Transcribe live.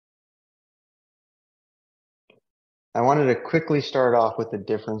I wanted to quickly start off with the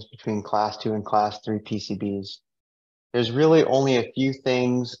difference between class 2 and class 3 PCBs. There's really only a few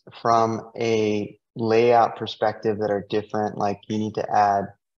things from a layout perspective that are different, like you need to add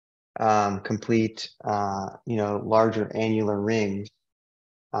complete, larger annular rings.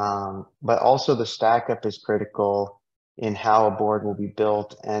 But also the stack up is critical in how a board will be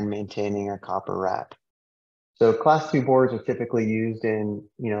built and maintaining a copper wrap. So class 2 boards are typically used in,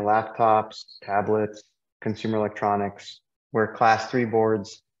 laptops, tablets, consumer electronics, where class 3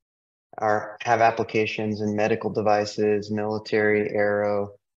 boards have applications in medical devices, military,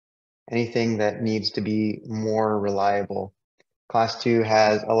 aero, anything that needs to be more reliable. Class 2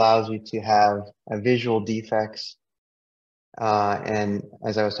 allows you to have a visual defects, and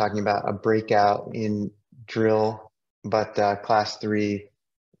as I was talking about, a breakout in drill, but class 3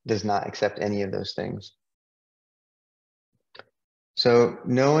 does not accept any of those things. So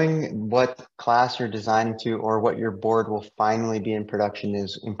knowing what class you're designing to or what your board will finally be in production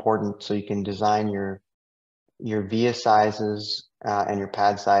is important, so you can design your via sizes and your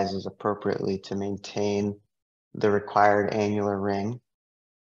pad sizes appropriately to maintain the required annular ring.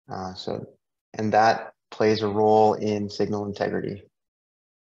 And that plays a role in signal integrity.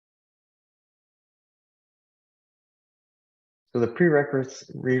 So the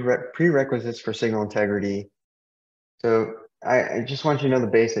prerequisites for signal integrity. So I just want you to know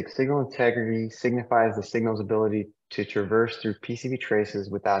the basics. Signal integrity signifies the signal's ability to traverse through PCB traces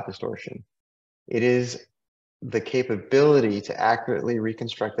without distortion. It is the capability to accurately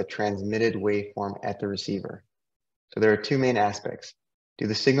reconstruct the transmitted waveform at the receiver. So there are two main aspects. Do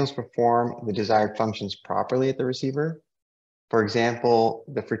the signals perform the desired functions properly at the receiver? For example,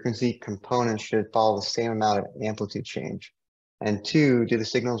 the frequency components should follow the same amount of amplitude change. And two, do the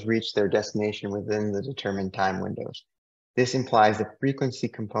signals reach their destination within the determined time windows? This implies the frequency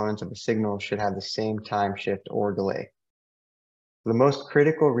components of a signal should have the same time shift or delay. The most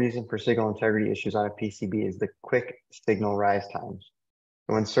critical reason for signal integrity issues on a PCB is the quick signal rise times.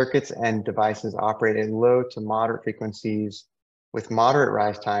 When circuits and devices operate at low to moderate frequencies with moderate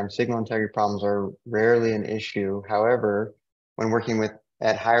rise times, signal integrity problems are rarely an issue. However, when working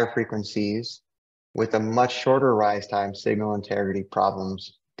at higher frequencies with a much shorter rise time, signal integrity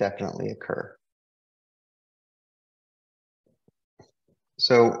problems definitely occur.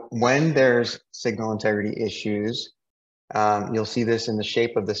 So when there's signal integrity issues, you'll see this in the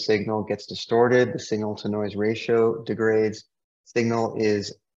shape of the signal gets distorted, the signal to noise ratio degrades, signal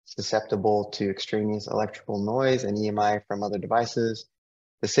is susceptible to extraneous electrical noise and EMI from other devices.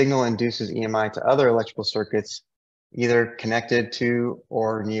 The signal induces EMI to other electrical circuits, either connected to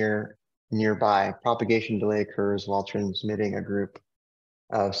or nearby. Propagation delay occurs while transmitting a group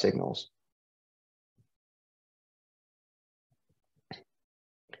of signals.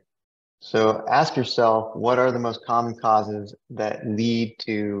 So ask yourself, what are the most common causes that lead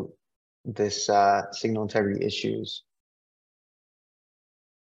to this signal integrity issues?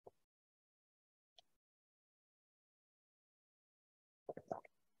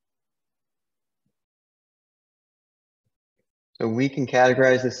 So we can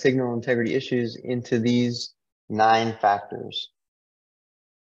categorize the signal integrity issues into these 9 factors.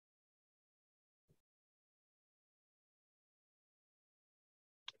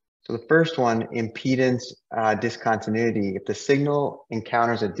 So the first one, impedance discontinuity. If the signal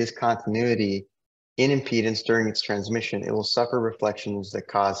encounters a discontinuity in impedance during its transmission, it will suffer reflections that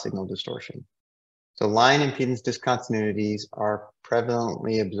cause signal distortion. So line impedance discontinuities are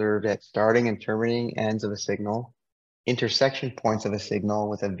prevalently observed at starting and terminating ends of a signal, intersection points of a signal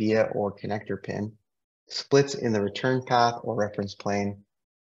with a via or connector pin, splits in the return path or reference plane,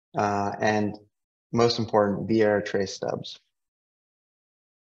 and most important, via or trace stubs.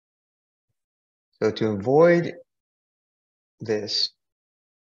 So to avoid this,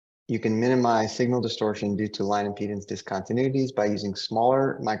 you can minimize signal distortion due to line impedance discontinuities by using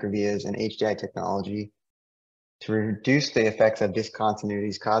smaller microvias and HDI technology to reduce the effects of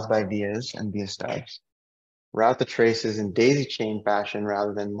discontinuities caused by vias and via stubs. Route the traces in daisy chain fashion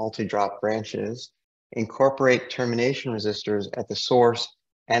rather than multi-drop branches. Incorporate termination resistors at the source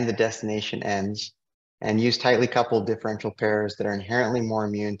and the destination ends, and use tightly coupled differential pairs that are inherently more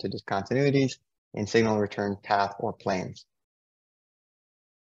immune to discontinuities in signal return path or planes.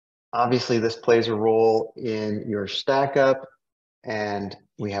 Obviously, this plays a role in your stack up, and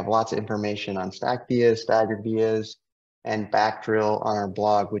we have lots of information on stack vias, staggered vias, and back drill on our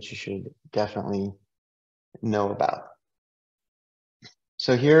blog, which you should definitely know about.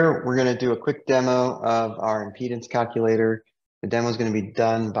 So here we're going to do a quick demo of our impedance calculator. The demo is going to be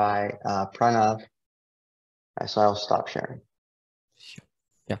done by Pranav. So I'll stop sharing. Sure.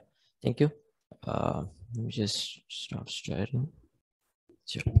 Yeah, thank you. Let me just stop sharing.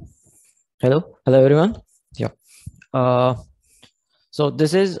 Sure. Hello everyone. Yeah. Uh, so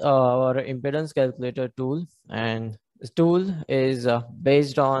this is our impedance calculator tool, and this tool is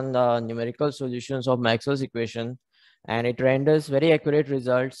based on the numerical solutions of Maxwell's equation, and it renders very accurate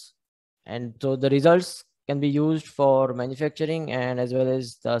results. And so the results can be used for manufacturing and as well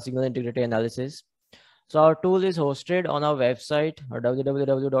as the signal integrity analysis. So our tool is hosted on our website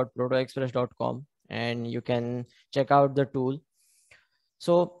www.protoexpress.com, and you can check out the tool.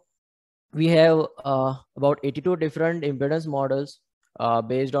 So we have about 82 different impedance models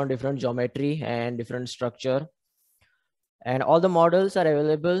based on different geometry and different structure. And all the models are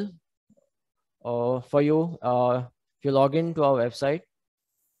available for you if you log in to our website.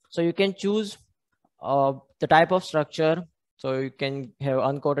 So you can choose the type of structure. So you can have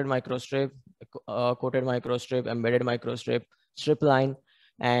uncoated microstrip, coated microstrip, embedded microstrip, strip line,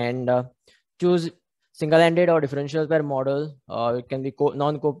 and choose single-ended or differential pair model. It can be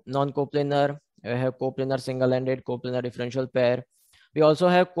non-coplanar. We have coplanar single-ended, coplanar differential pair. We also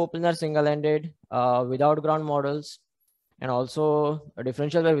have coplanar single-ended without ground models, and also a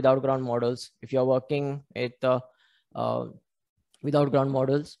differential pair without ground models if you are working with without ground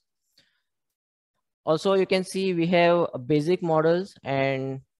models. Also, you can see we have basic models,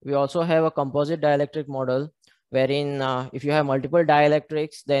 and we also have a composite dielectric model, wherein if you have multiple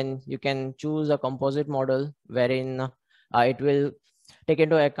dielectrics, then you can choose a composite model wherein it will take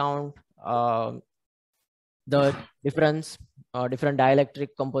into account the different dielectric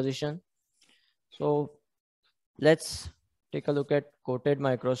composition. So let's take a look at coated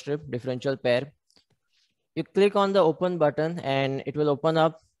microstrip differential pair. You click on the open button and it will open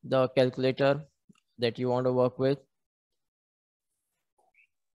up the calculator that you want to work with.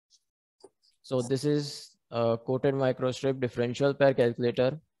 So this is a coated microstrip differential pair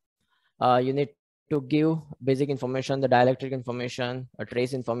calculator. You need to give basic information, the dielectric information, a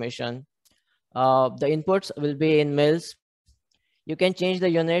trace information. The inputs will be in mils. You can change the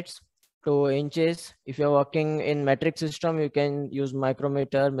units to inches. If you're working in metric system, you can use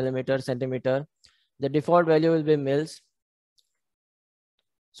micrometer, millimeter, centimeter. The default value will be mils.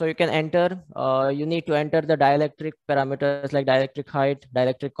 So you can enter, you need to enter the dielectric parameters like dielectric height,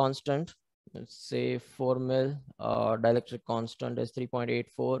 dielectric constant. Let's say 4 mil, dielectric constant is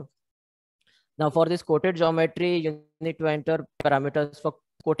 3.84. Now for this coated geometry, you need to enter parameters for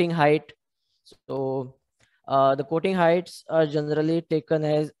coating height. So the coating heights are generally taken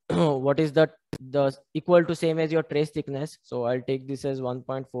as what is the equal to same as your trace thickness. So I'll take this as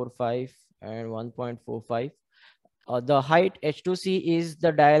 1.45 and 1.45. The height H2C is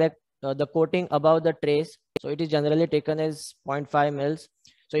the the coating above the trace. So it is generally taken as 0.5 mils.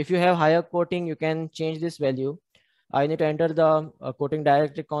 So if you have higher coating, you can change this value. I need to enter the coating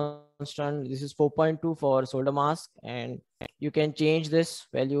dielectric constant. This is 4.2 for solder mask, and you can change this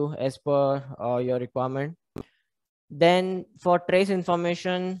value as per your requirement. Then for trace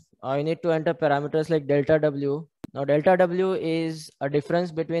information, you need to enter parameters like delta W. Now delta W is a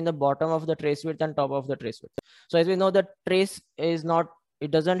difference between the bottom of the trace width and top of the trace width. So as we know, the trace is not,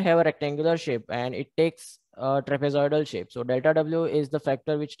 it doesn't have a rectangular shape and it takes a trapezoidal shape. So delta W is the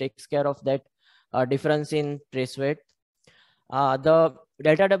factor which takes care of that difference in trace width. The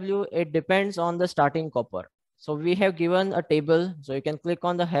delta W, it depends on the starting copper. So we have given a table, so you can click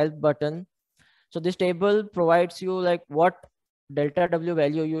on the help button. So this table provides you like what delta W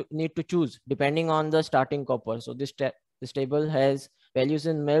value you need to choose depending on the starting copper. So this table has values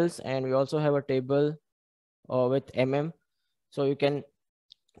in mils, and we also have a table with mm. So you can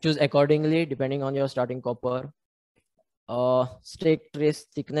choose accordingly depending on your starting copper. Stake trace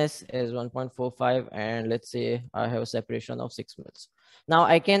thickness is 1.45, and let's say I have a separation of 6 mils. Now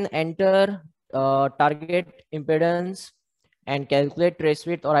I can enter target impedance and calculate trace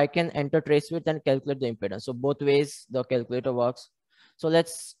width, or I can enter trace width and calculate the impedance. So both ways the calculator works. So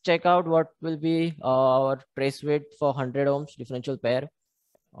let's check out what will be our trace width for 100 ohms differential pair.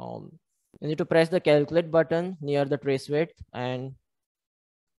 You need to press the calculate button near the trace width, and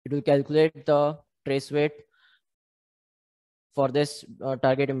it will calculate the trace width for this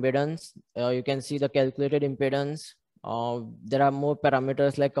target impedance. You can see the calculated impedance. There are more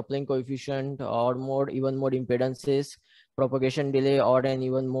parameters like coupling coefficient, odd mode, even mode impedances, propagation delay, odd and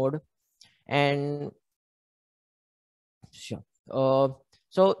even mode. And sure.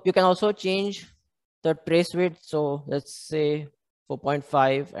 So you can also change the trace width. So let's say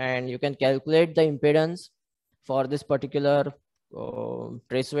 4.5, and you can calculate the impedance for this particular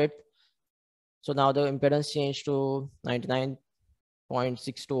trace width. So now the impedance changed to 99.62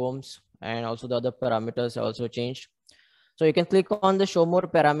 ohms, and also the other parameters are also changed. So you can click on the show more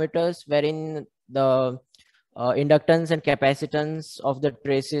parameters, wherein the inductance and capacitance of the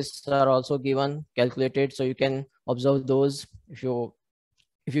traces are also given, calculated. So you can observe those if you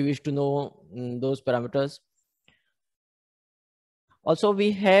wish to know those parameters. Also,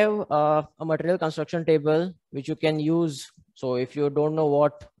 we have a material construction table which you can use. So if you don't know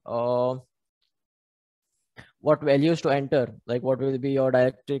what values to enter, like what will be your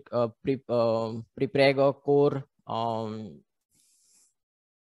dielectric prepreg or core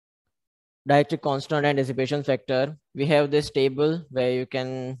dielectric constant and dissipation factor, we have this table where you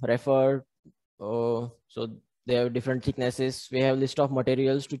can refer. So they have different thicknesses. We have list of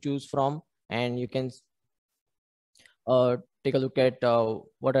materials to choose from, and you can take a look at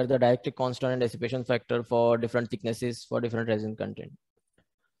what are the dielectric constant and dissipation factor for different thicknesses for different resin content.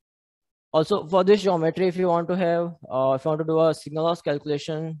 Also, for this geometry, if you want to have, if you want to do a signal loss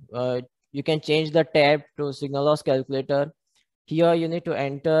calculation, you can change the tab to signal loss calculator. Here, you need to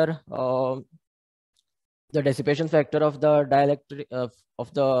enter the dissipation factor of the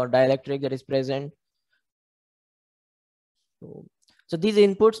dielectric that is present. So these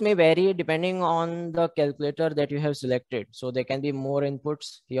inputs may vary depending on the calculator that you have selected. So there can be more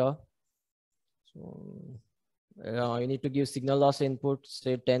inputs here. So you need to give signal loss input,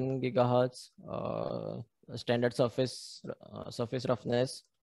 say 10 gigahertz, standard surface roughness,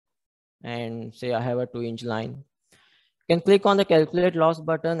 and say I have a 2-inch line. You can click on the calculate loss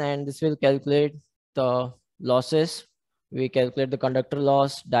button, and this will calculate the losses. We calculate the conductor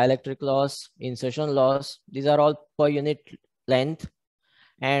loss, dielectric loss, insertion loss. These are all per unit length,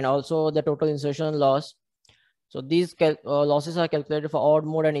 and also the total insertion loss. So these losses are calculated for odd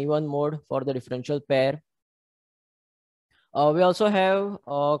mode and even mode for the differential pair. We also have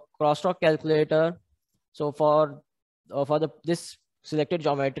a crosstalk calculator. So for this selected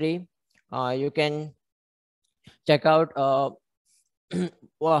geometry, you can check out how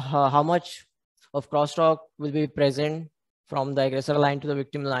much of crosstalk will be present from the aggressor line to the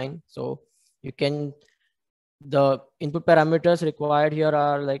victim line. So you can, the input parameters required here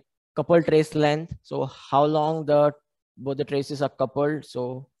are like coupled trace length. So how long both the traces are coupled.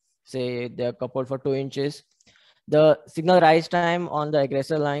 So say they are coupled for 2 inches. The signal rise time on the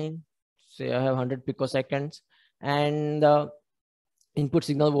aggressor line, say I have 100 picoseconds, and the input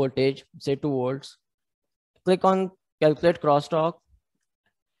signal voltage, say 2 volts. Click on calculate crosstalk,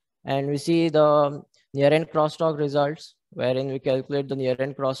 and we see the near end crosstalk results, wherein we calculate the near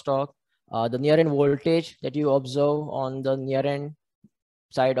end crosstalk, the near end voltage that you observe on the near end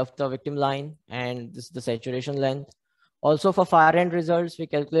side of the victim line, and this is the saturation length. Also for far end results, we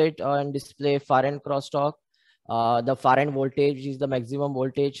calculate and display far end crosstalk. The far end voltage is the maximum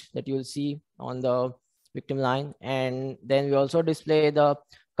voltage that you will see on the victim line, and then we also display the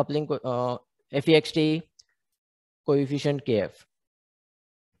coupling FEXT coefficient KF.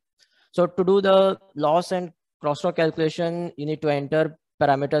 So to do the loss and crosstalk calculation, you need to enter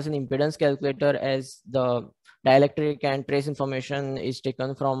parameters in impedance calculator, as the dielectric and trace information is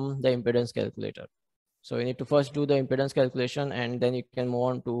taken from the impedance calculator. So you need to first do the impedance calculation, and then you can move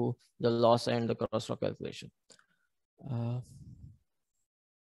on to the loss and the crosstalk calculation.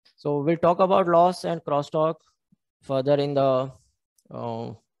 So we'll talk about loss and crosstalk further in the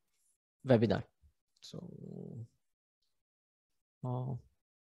webinar. So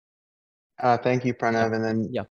thank you, Pranav. Yeah. And then Yeah.